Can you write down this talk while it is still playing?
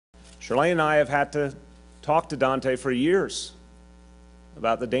Shirlane and I have had to talk to Dante for years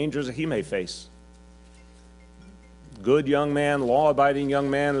about the dangers that he may face. Good young man, law-abiding young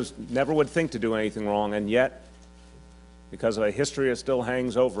man who never would think to do anything wrong, and yet, because of a history that still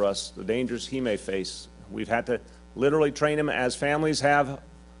hangs over us, the dangers he may face. We've had to literally train him, as families have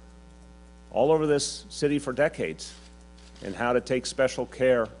all over this city for decades, in how to take special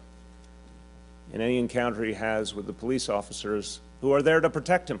care in any encounter he has with the police officers who are there to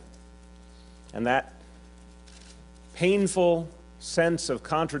protect him. And that painful sense of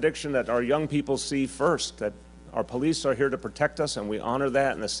contradiction that our young people see first, that our police are here to protect us, and we honor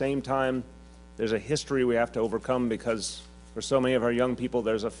that. And at the same time, there's a history we have to overcome, because for so many of our young people,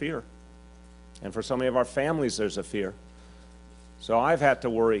 there's a fear. And for so many of our families, there's a fear. So I've had to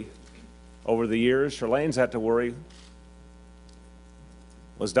worry over the years. Shirlane's had to worry.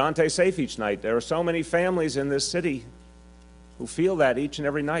 Was Dante safe each night? There are so many families in this city who feel that each and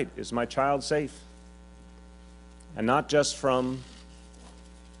every night. Is my child safe? And not just from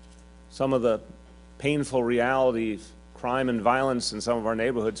some of the painful reality of crime and violence in some of our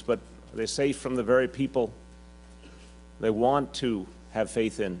neighborhoods, but are they safe from the very people they want to have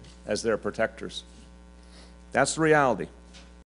faith in as their protectors? That's the reality.